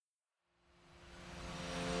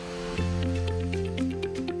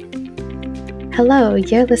Hello,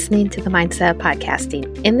 you're listening to the Mindset of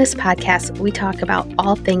Podcasting. In this podcast, we talk about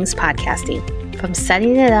all things podcasting, from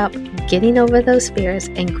setting it up, getting over those fears,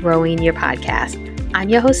 and growing your podcast. I'm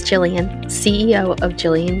your host, Jillian, CEO of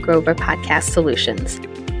Jillian Grover Podcast Solutions.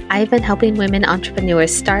 I've been helping women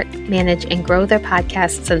entrepreneurs start, manage, and grow their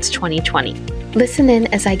podcasts since 2020. Listen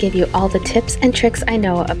in as I give you all the tips and tricks I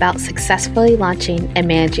know about successfully launching and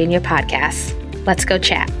managing your podcasts. Let's go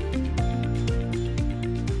chat.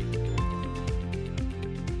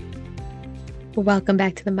 Welcome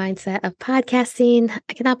back to the Mindset of Podcasting.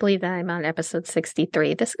 I cannot believe that I'm on episode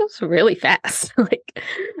 63. This goes really fast.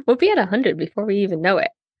 We'll be at 100 before we even know it.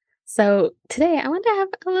 So today I want to have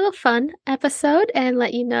a little fun episode and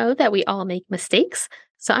let you know that we all make mistakes.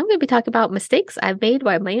 So I'm going to be talking about mistakes I've made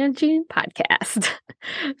while managing podcast.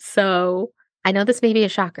 So I know this may be a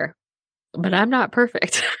shocker, but I'm not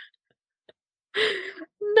perfect.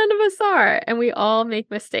 None of us are, and we all make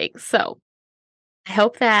mistakes. So I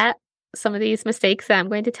hope that some of these mistakes that I'm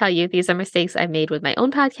going to tell you, these are mistakes I've made with my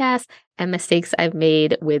own podcast and mistakes I've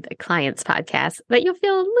made with a client's podcast, that you'll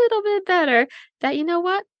feel a little bit better that, you know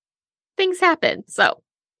what, things happen. So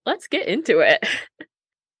let's get into it.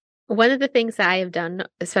 One of the things that I have done,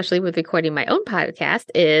 especially with recording my own podcast,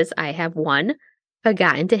 is I have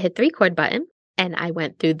forgotten to hit the record button, and I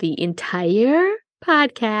went through the entire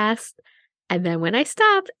podcast. And then when I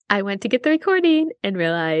stopped, I went to get the recording and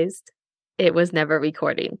realized it was never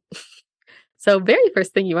recording. So very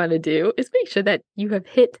first thing you want to do is make sure that you have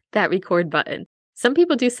hit that record button. Some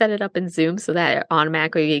people do set it up in Zoom so that it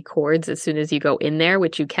automatically records as soon as you go in there,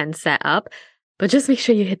 which you can set up. But just make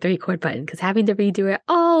sure you hit the record button, because having to redo it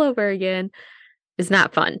all over again is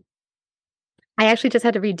not fun. I actually just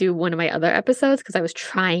had to redo one of my other episodes because I was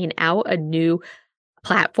trying out a new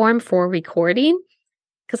platform for recording,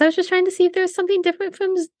 because I was just trying to see if there was something different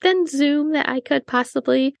than Zoom that I could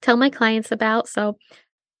possibly tell my clients about. So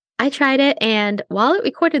I tried it, and while it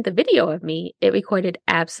recorded the video of me, it recorded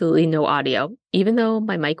absolutely no audio. Even though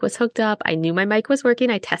my mic was hooked up, I knew my mic was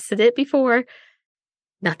working. I tested it before.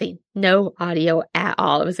 Nothing. No audio at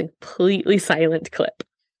all. It was a completely silent clip.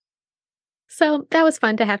 So that was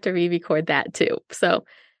fun to have to re-record that too. So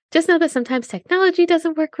just know that sometimes technology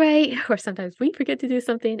doesn't work right, or sometimes we forget to do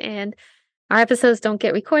something and our episodes don't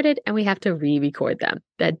get recorded and we have to re-record them.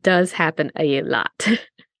 That does happen a lot.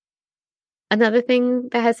 Another thing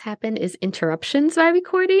that has happened is interruptions by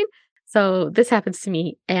recording. So this happens to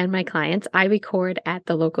me and my clients. I record at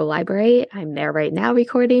the local library. I'm there right now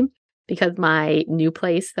recording because my new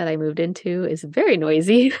place that I moved into is very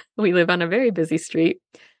noisy. We live on a very busy street.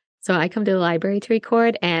 So I come to the library to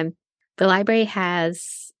record, and the library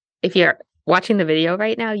has, if you're watching the video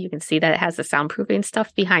right now, you can see that it has the soundproofing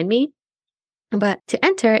stuff behind me. But to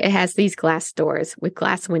enter, it has these glass doors with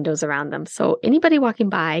glass windows around them. So anybody walking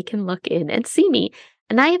by can look in and see me.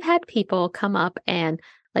 And I have had people come up and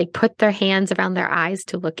put their hands around their eyes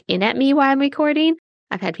to look in at me while I'm recording.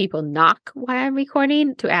 I've had people knock while I'm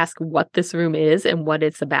recording to ask what this room is and what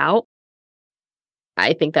it's about.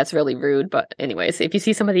 I think that's really rude. But anyways, if you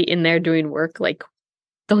see somebody in there doing work,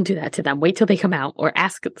 don't do that to them. Wait till they come out, or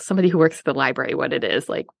ask somebody who works at the library what it is,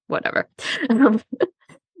 whatever.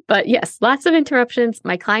 But yes, lots of interruptions.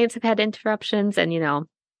 My clients have had interruptions, and,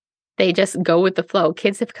 they just go with the flow.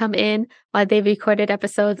 Kids have come in while they've recorded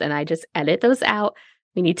episodes, and I just edit those out.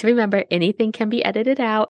 We need to remember anything can be edited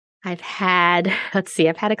out. I've had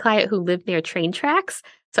a client who lived near train tracks.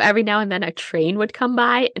 So every now and then a train would come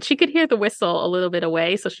by, and she could hear the whistle a little bit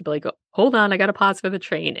away. So she'd be like, hold on, I got to pause for the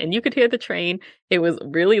train. And you could hear the train. It was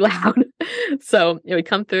really loud. So it would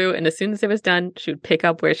come through, and as soon as it was done, she would pick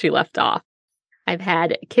up where she left off. I've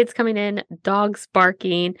had kids coming in, dogs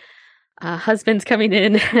barking, husbands coming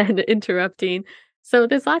in and interrupting. So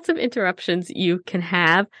there's lots of interruptions you can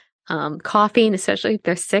have. Coughing, especially if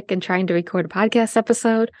they're sick and trying to record a podcast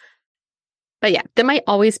episode. But yeah, there might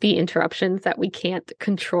always be interruptions that we can't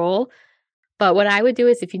control. But what I would do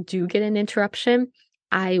is, if you do get an interruption,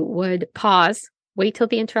 I would pause, wait till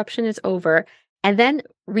the interruption is over, and then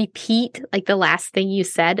repeat the last thing you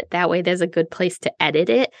said. That way there's a good place to edit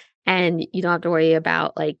it. And you don't have to worry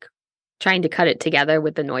about trying to cut it together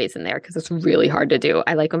with the noise in there, because it's really hard to do.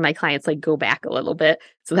 I like when my clients go back a little bit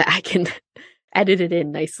so that I can edit it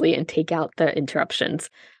in nicely and take out the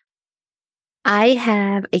interruptions. I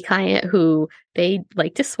have a client who they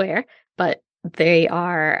like to swear, but they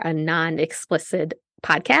are a non-explicit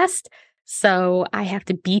podcast. So I have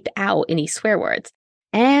to beep out any swear words.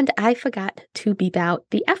 And I forgot to beep out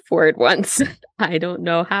the F word once. I don't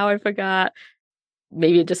know how I forgot.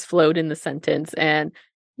 Maybe it just flowed in the sentence, and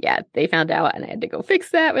yeah, they found out, and I had to go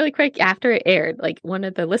fix that really quick after it aired. One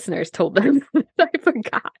of the listeners told them I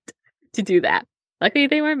forgot to do that. Luckily,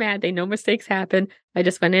 they weren't mad. They know mistakes happen. I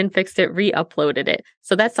just went in, fixed it, re-uploaded it.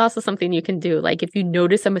 So that's also something you can do. Like if you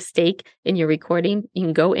notice a mistake in your recording, you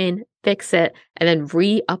can go in, fix it, and then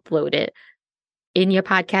re-upload it in your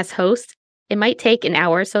podcast host. It might take an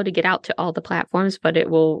hour or so to get out to all the platforms, but it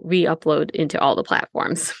will re-upload into all the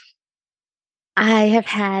platforms. I have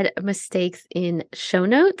had mistakes in show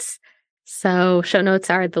notes. So show notes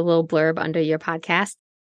are the little blurb under your podcast.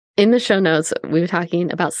 In the show notes, we were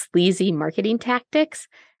talking about sleazy marketing tactics.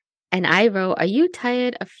 And I wrote, are you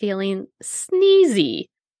tired of feeling sneezy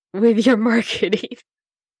with your marketing?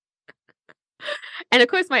 And of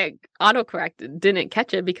course, my autocorrect didn't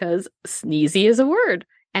catch it because sneezy is a word.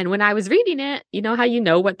 And when I was reading it, you know how you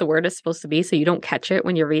know what the word is supposed to be, so you don't catch it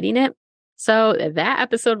when you're reading it? So that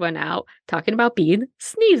episode went out talking about being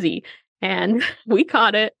sneezy. And we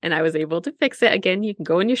caught it, and I was able to fix it. Again, you can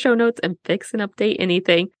go in your show notes and fix and update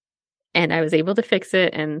anything. And I was able to fix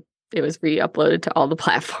it, and it was re-uploaded to all the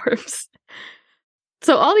platforms.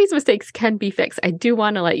 So all these mistakes can be fixed. I do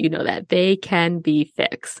want to let you know that they can be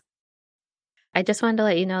fixed. I just wanted to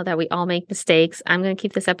let you know that we all make mistakes. I'm going to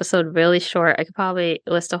keep this episode really short. I could probably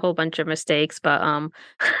list a whole bunch of mistakes, but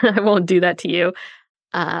I won't do that to you.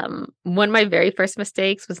 One of my very first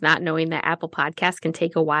mistakes was not knowing that Apple Podcasts can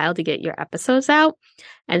take a while to get your episodes out.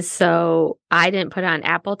 And so I didn't put it on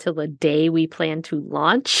Apple till the day we plan to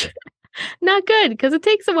launch. Not good, because it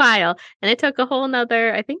takes a while. And it took a whole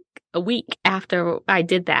nother, I think, a week after I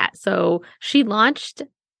did that. So she launched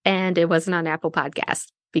and it wasn't on Apple Podcasts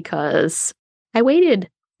because I waited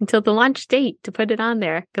until the launch date to put it on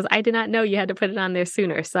there because I did not know you had to put it on there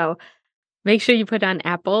sooner. So make sure you put it on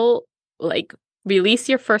Apple, like release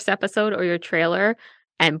your first episode or your trailer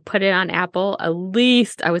and put it on Apple at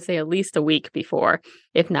least a week before,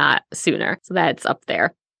 if not sooner. So that's up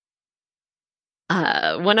there.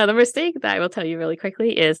 One other mistake that I will tell you really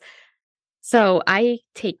quickly is, so I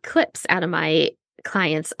take clips out of my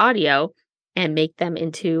client's audio and make them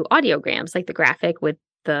into audiograms, like the graphic with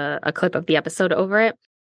a clip of the episode over it.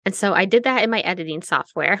 And so I did that in my editing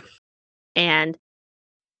software, and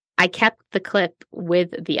I kept the clip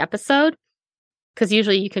with the episode because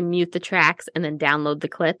usually you can mute the tracks and then download the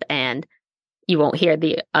clip and you won't hear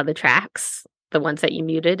the other tracks, the ones that you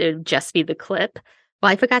muted. It would just be the clip.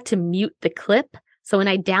 Well, I forgot to mute the clip. So when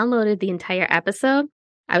I downloaded the entire episode,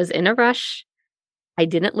 I was in a rush. I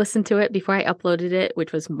didn't listen to it before I uploaded it,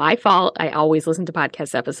 which was my fault. I always listen to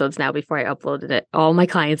podcast episodes now before I uploaded it. All my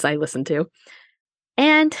clients I listen to.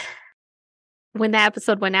 And when that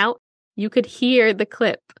episode went out, you could hear the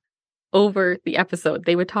clip over the episode.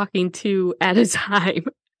 They were talking two at a time.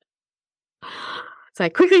 So I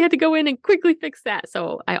quickly had to go in and quickly fix that.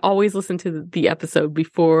 So I always listen to the episode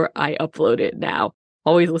before I upload it now.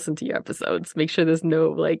 Always listen to your episodes. Make sure there's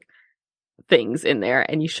no things in there,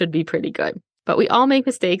 and you should be pretty good. But we all make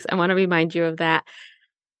mistakes. I want to remind you of that.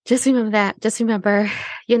 Just remember that. Just remember,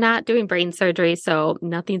 you're not doing brain surgery, so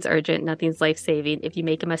nothing's urgent, nothing's life-saving. If you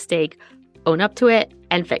make a mistake, own up to it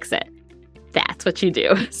and fix it. That's what you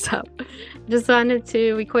do. So just wanted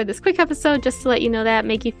to record this quick episode just to let you know that,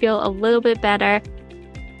 make you feel a little bit better.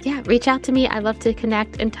 Yeah, reach out to me. I love to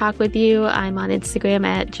connect and talk with you. I'm on Instagram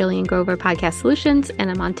at Jillian Grover Podcast Solutions, and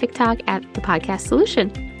I'm on TikTok at The Podcast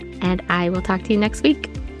Solution. And I will talk to you next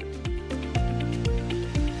week.